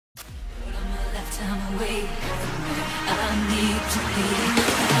time away from where I need to be.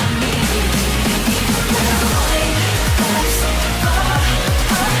 I need the light that's far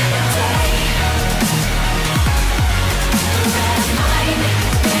away. That might make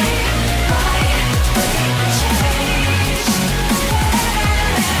my way change.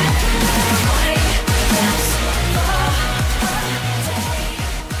 The light that's far away.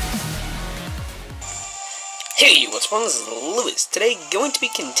 Hey, what's going on? This is Lewis. Today, going to be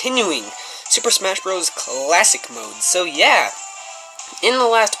continuing Super Smash Bros. Classic mode. So yeah, in the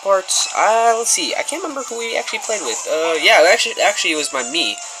last parts, let's see, I can't remember who we actually played with. Yeah, actually it was my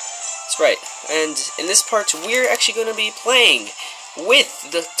me. That's right. And in this part, we're actually going to be playing with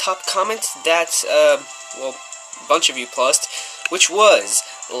the top comment that, well, a bunch of you plussed, which was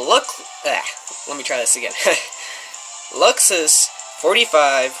let me try this again.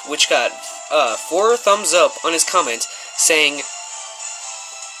 Luxus45, which got 4 thumbs up on his comment saying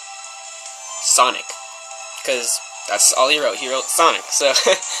Sonic, because that's all he wrote. He wrote Sonic. So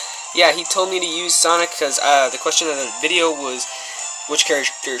yeah, he told me to use Sonic because the question of the video was which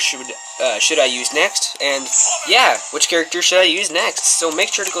character should I use next, and yeah, which character should I use next. So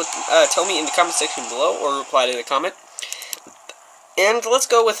make sure to go tell me in the comment section below or reply to the comment. And let's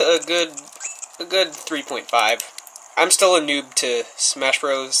go with a good 3.5. I'm still a noob to Smash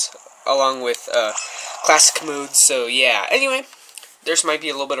Bros. Along with classic modes, so yeah. Anyway, there's might be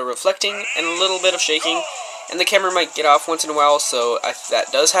a little bit of reflecting and a little bit of shaking, and the camera might get off once in a while, so if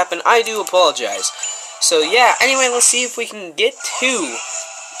that does happen, I do apologize. So yeah, anyway, let's see if we can get to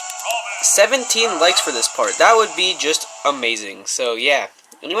 17 likes for this part. That would be just amazing. So yeah,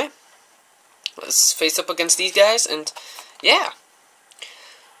 anyway, let's face up against these guys, and yeah.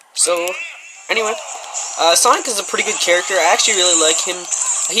 So anyway, Sonic is a pretty good character. I actually really like him.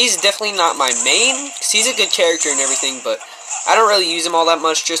 He's definitely not my main, because he's a good character and everything, but I don't really use him all that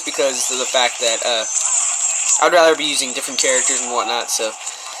much just because of the fact that I'd rather be using different characters and whatnot, so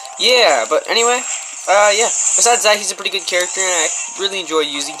yeah. But anyway, yeah, besides that, he's a pretty good character, and I really enjoy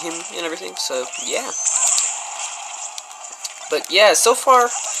using him and everything, so yeah. But yeah, so far,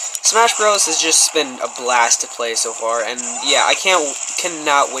 Smash Bros. Has just been a blast to play so far, and yeah, I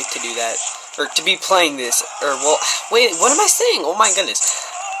cannot wait to do that. Or to be playing this, or, well, wait, what am I saying? Oh my goodness.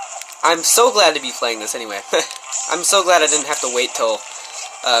 I'm so glad to be playing this anyway. I'm so glad I didn't have to wait till,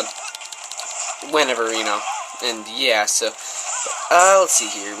 whenever, you know. And, yeah, so, let's see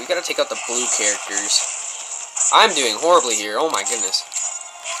here. We gotta take out the blue characters. I'm doing horribly here, oh my goodness.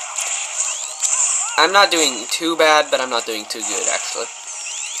 I'm not doing too bad, but I'm not doing too good, actually.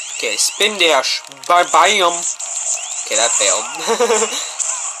 Okay, spin dash, bye-bye-um. Okay, that failed.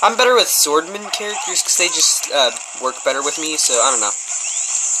 I'm better with swordman characters because they just work better with me, so I don't know.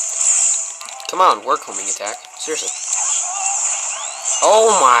 Come on, work homing attack. Seriously.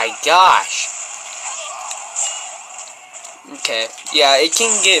 Oh my gosh. Okay, yeah, it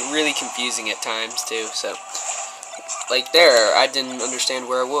can get really confusing at times too, so. Like there, I didn't understand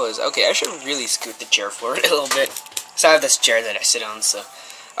where I was. Okay, I should really scoot the chair forward a little bit. So I have this chair that I sit on, so.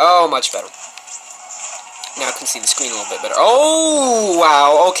 Oh, much better. Now I can see the screen a little bit better. Oh,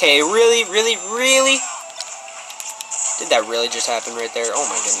 wow, okay, really? Did that really just happen right there? Oh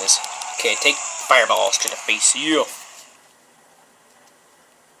my goodness. Okay, take fireballs to the face, yeah.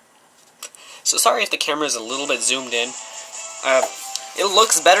 So sorry if the camera is a little bit zoomed in. It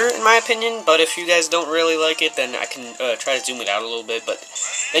looks better in my opinion, but if you guys don't really like it, then I can try to zoom it out a little bit, but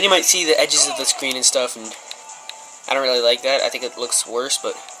then you might see the edges of the screen and stuff, and I don't really like that. I think it looks worse,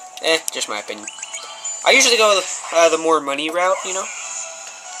 but just my opinion. I usually go the more money route, you know.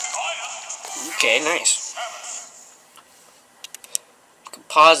 Okay, nice. You can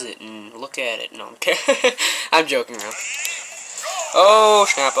pause it and look at it. No, okay. I'm joking around. Oh,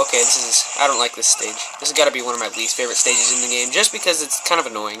 snap. Okay, I don't like this stage. This has got to be one of my least favorite stages in the game, just because it's kind of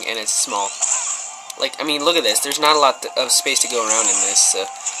annoying and it's small. Like, I mean, look at this. There's not a lot of space to go around in this, so.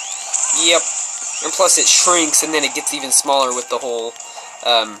 Yep. And plus it shrinks, and then it gets even smaller with the whole,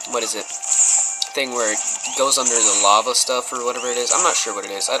 what is it? Thing where it goes under the lava stuff or whatever it is. I'm not sure what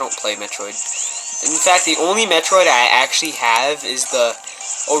it is. I don't play Metroid. In fact, the only Metroid I actually have is the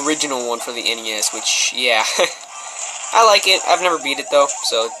original one for the NES, which, yeah. I like it. I've never beat it, though.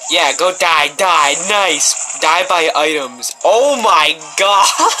 So, yeah, go die. Nice. Die by items. Oh, my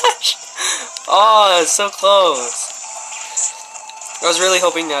gosh. Oh, that's so close. I was really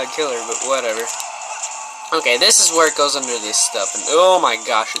hoping that I'd kill her, but whatever. Okay, this is where it goes under this stuff, and oh my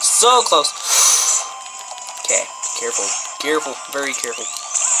gosh, it's so close. Okay, careful, very careful.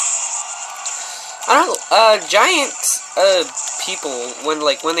 I don't know, giant people, when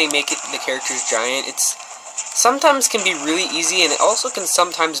they make the characters giant, it's sometimes can be really easy, and it also can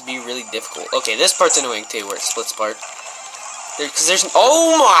sometimes be really difficult. Okay, this part's annoying too, where it splits apart. Because there's...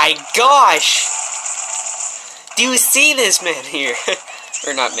 Oh my gosh! Do you see this man here?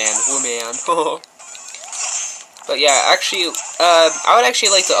 Or not man, woman. But yeah, actually, I would actually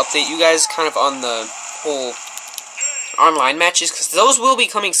like to update you guys kind of on the whole online matches, because those will be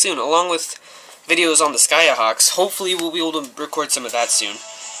coming soon, along with videos on the Skaja Hawks. Hopefully we'll be able to record some of that soon.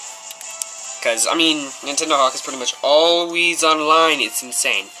 Because, I mean, Nintendo Hawk is pretty much always online. It's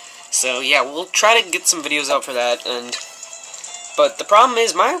insane. So, yeah, we'll try to get some videos out for that. But the problem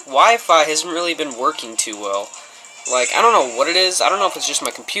is, my Wi-Fi hasn't really been working too well. Like, I don't know what it is. I don't know if it's just my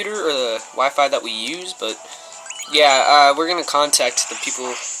computer or the Wi-Fi that we use. But, yeah, we're going to contact the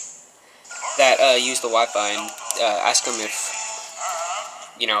people that use the Wi-Fi and ask them if,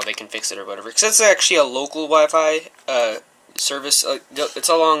 you know, they can fix it or whatever. Because it's actually a local Wi-Fi service. It's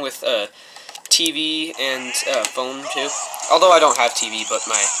along with... TV and phone too. Although I don't have TV, but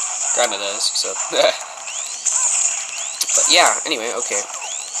my grandma does, so. But yeah, anyway, okay.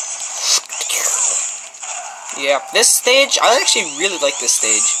 Yeah, this stage, I actually really like this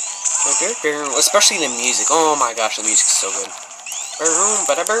stage. Especially the music. Oh my gosh, the music's so good.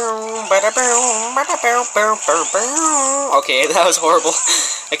 Okay, that was horrible.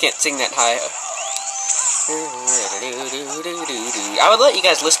 I can't sing that high. I would let you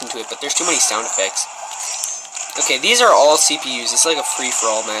guys listen to it, but there's too many sound effects. Okay, these are all CPUs. It's like a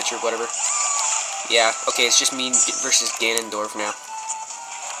free-for-all match or whatever. Yeah, okay, it's just me versus Ganondorf now.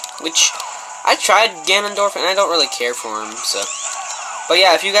 Which, I tried Ganondorf, and I don't really care for him, so. But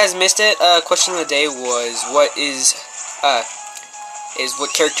yeah, if you guys missed it, question of the day was, what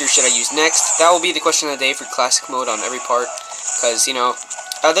character should I use next? That will be the question of the day for Classic Mode on every part, because, you know,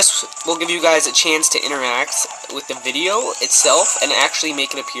 this will give you guys a chance to interact with the video itself and actually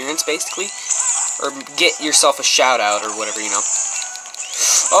make an appearance, basically. Or get yourself a shout-out or whatever, you know.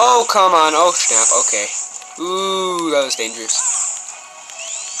 Oh, come on. Oh, snap. Okay. Ooh, that was dangerous.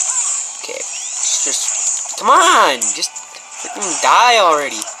 Okay. Just come on! Just freaking die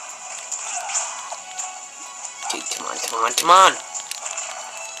already. Okay, come on, come on, come on!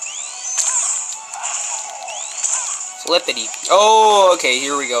 Flippity. Oh, okay,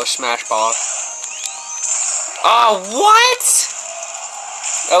 here we go. Smash ball. Oh, what?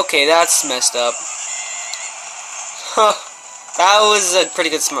 Okay, that's messed up. Huh. That was a pretty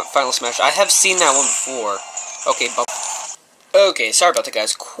good final smash. I have seen that one before. Okay, okay, sorry about that,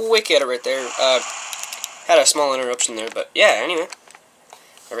 guys. Quick edit right there. Had a small interruption there, but yeah, anyway.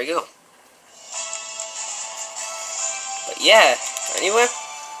 There we go. But yeah, anyway.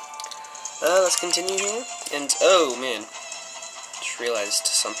 Let's continue here. And, oh, man. Just realized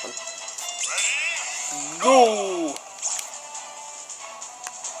something. Go!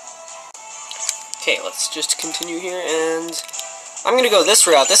 Okay, let's just continue here, and I'm gonna go this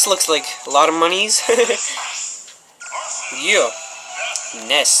route. This looks like a lot of monies. Yeah.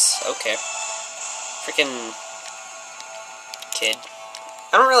 Ness. Okay. Freaking kid.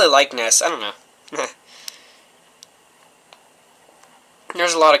 I don't really like Ness. I don't know.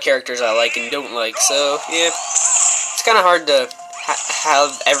 There's a lot of characters I like and don't like, so, yeah. It's kind of hard to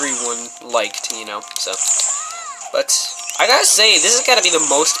have everyone liked, you know, so. But, I gotta say, this has gotta be the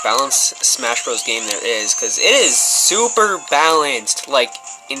most balanced Smash Bros. Game there is, because it is super balanced, like,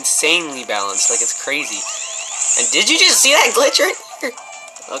 insanely balanced, like, it's crazy. And did you just see that glitch right there?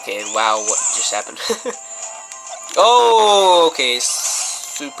 Okay, wow, what just happened? Oh, okay,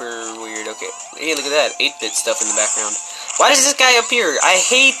 super weird, okay. Hey, look at that, 8-bit stuff in the background. Why does this guy appear? I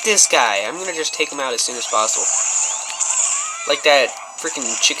hate this guy. I'm gonna just take him out as soon as possible. Like that freaking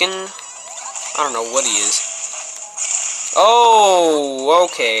chicken? I don't know what he is. Oh,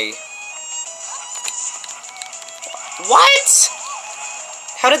 okay. What?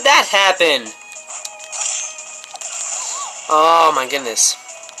 How did that happen? Oh my goodness.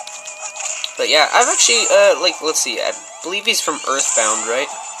 But yeah, I've actually, like, let's see, I believe he's from Earthbound, right?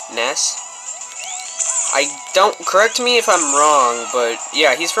 Ness? I don't, correct me if I'm wrong, but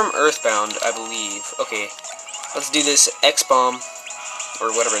yeah, he's from Earthbound, I believe. Okay, let's do this X-Bomb,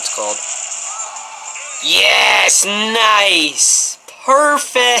 or whatever it's called. Yes! Nice!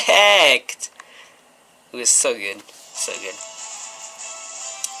 Perfect! It was so good. So good.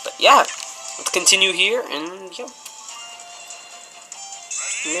 But yeah, let's continue here, and yeah.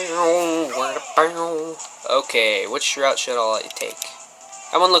 Okay, which route should I take?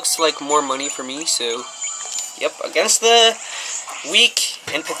 That one looks like more money for me, so... Yep, against the weak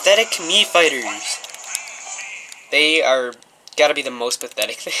and pathetic Mii fighters. They are gotta be the most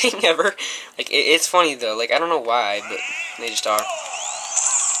pathetic thing ever. Like, it's funny though, like, I don't know why, but they just are.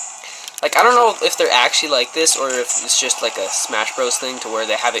 Like, I don't know if they're actually like this, or if it's just like a Smash Bros. Thing to where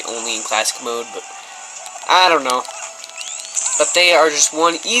they have it only in classic mode, but I don't know. But they are just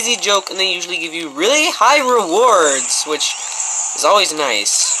one easy joke, and they usually give you really high rewards, which is always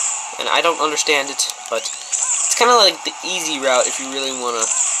nice. And I don't understand it, but it's kind of like the easy route if you really want to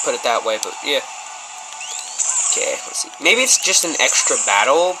put it that way, but yeah. Okay, let's see. Maybe it's just an extra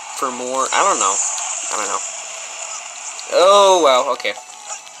battle for more, I don't know. Oh, wow, okay.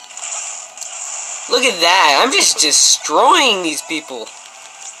 Look at that, I'm just destroying these people.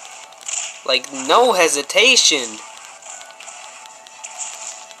 Like, no hesitation.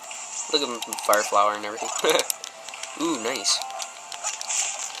 Look at them, fire flower and everything. Ooh, nice.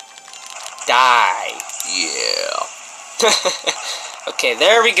 Die. Yeah. Okay,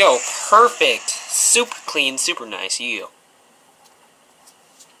 there we go. Perfect. Super clean, super nice. Yeah.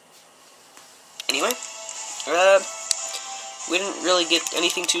 Anyway, we didn't really get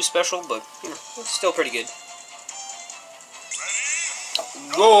anything too special, but, you know, it's still pretty good.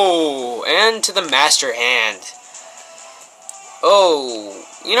 Whoa! And to the Master Hand. Oh,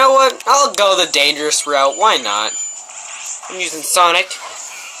 you know what? I'll go the dangerous route. Why not? I'm using Sonic.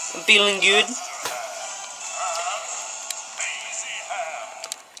 I'm feeling good.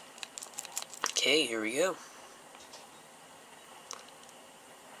 Okay, here we go.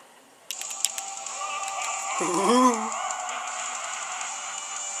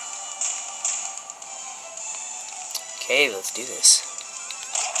 Okay, let's do this.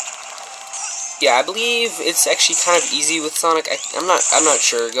 Yeah, I believe it's actually kind of easy with Sonic. I'm not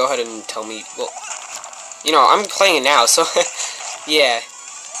sure. Go ahead and tell me. Well, you know, I'm playing it now, so yeah.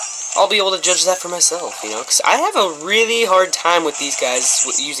 I'll be able to judge that for myself, you know, because I have a really hard time with these guys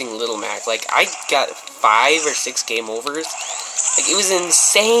using Little Mac. Like, I got 5 or 6 game overs. Like, it was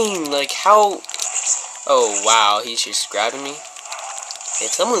insane. Like, how... Oh, wow, he's just grabbing me.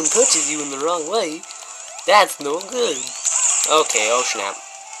 If someone touches you in the wrong way, that's no good. Okay, oh snap.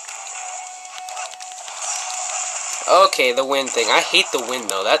 Okay, the wind thing. I hate the wind,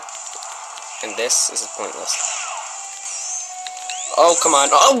 though. That... And this is pointless. Oh, come on.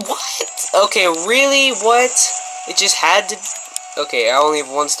 Oh, what? Okay, really? What? It just had to... Okay, I only have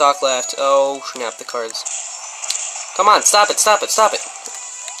 1 stock left. Oh, snap the cards. Come on, stop it, stop it, stop it.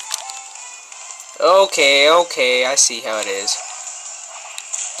 Okay, okay, I see how it is.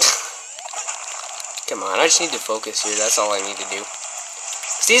 Come on, I just need to focus here. That's all I need to do.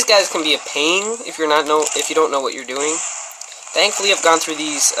 'Cause these guys can be a pain if you don't know what you're doing. Thankfully, I've gone through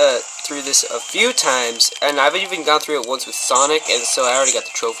this a few times, and I've even gone through it once with Sonic, and so I already got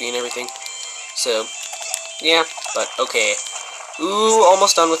the trophy and everything. So, yeah, but okay. Ooh,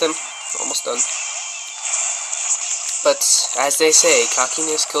 almost done with him. Almost done. But, as they say,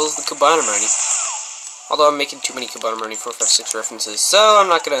 cockiness kills the Cabana Marty. Although I'm making too many Cabana Marty 456 references, so I'm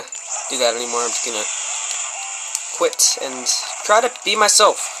not gonna do that anymore. I'm just gonna quit and try to be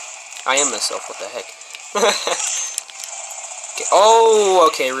myself. I am myself, what the heck. Okay. Oh,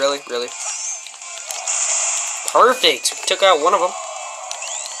 okay, really? Really? Perfect! We took out one of them.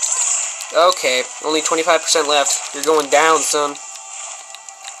 Okay, only 25% left. You're going down, son.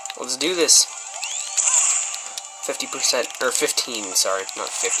 Let's do this. 50%, or 15, sorry, not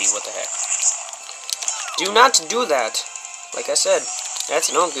 50, what the heck. Do not do that. Like I said,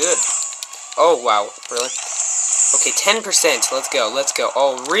 that's no good. Oh, wow, really? Okay, 10%, let's go, let's go.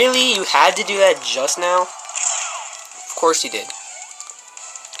 Oh, really? You had to do that just now? Of course you did.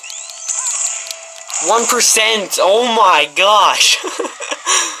 1%! Oh my gosh!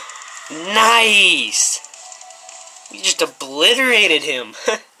 Nice! You just obliterated him!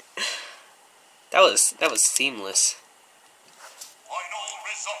 That was seamless.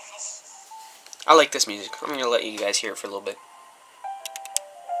 I like this music. I'm gonna let you guys hear it for a little bit.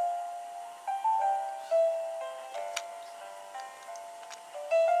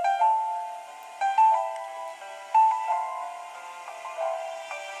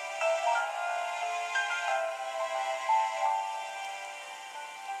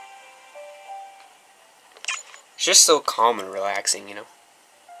 It's just so calm and relaxing, you know.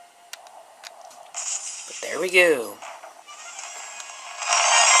 But there we go.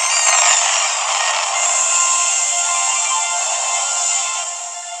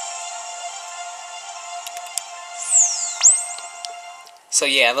 So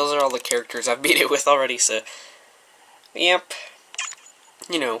yeah, those are all the characters I've beat it with already, so... Yep.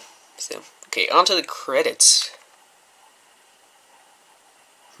 You know, so... Okay, on to the credits.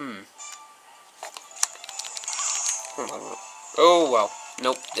 Hold on. Oh, well.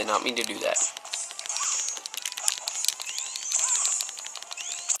 Nope, did not mean to do that.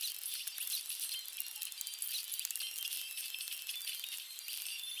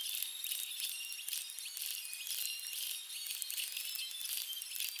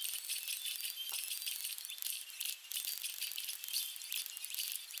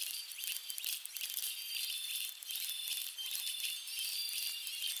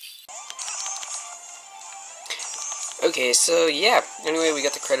 Okay, so yeah. Anyway, we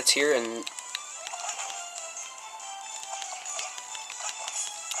got the credits here, and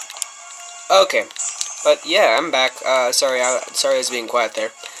okay, but yeah, I'm back. Sorry, sorry I was being quiet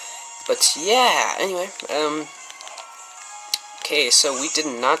there. But yeah, anyway, okay, so we did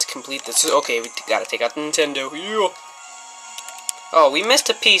not complete this. Okay, we gotta take out the Nintendo. Yeah. Oh, we missed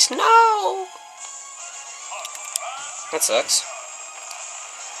a piece. No! That sucks.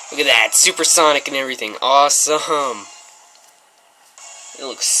 Look at that, supersonic and everything. Awesome. It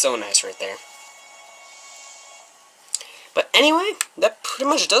looks so nice right there. But anyway, that pretty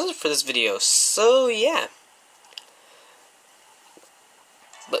much does it for this video. So yeah.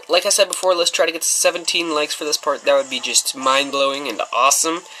 But like I said before, let's try to get 17 likes for this part. That would be just mind-blowing and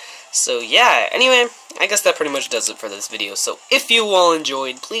awesome. So yeah, anyway, I guess that pretty much does it for this video. So if you all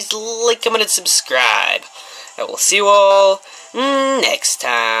enjoyed, please like, comment, and subscribe. I will see you all next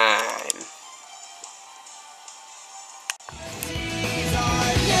time.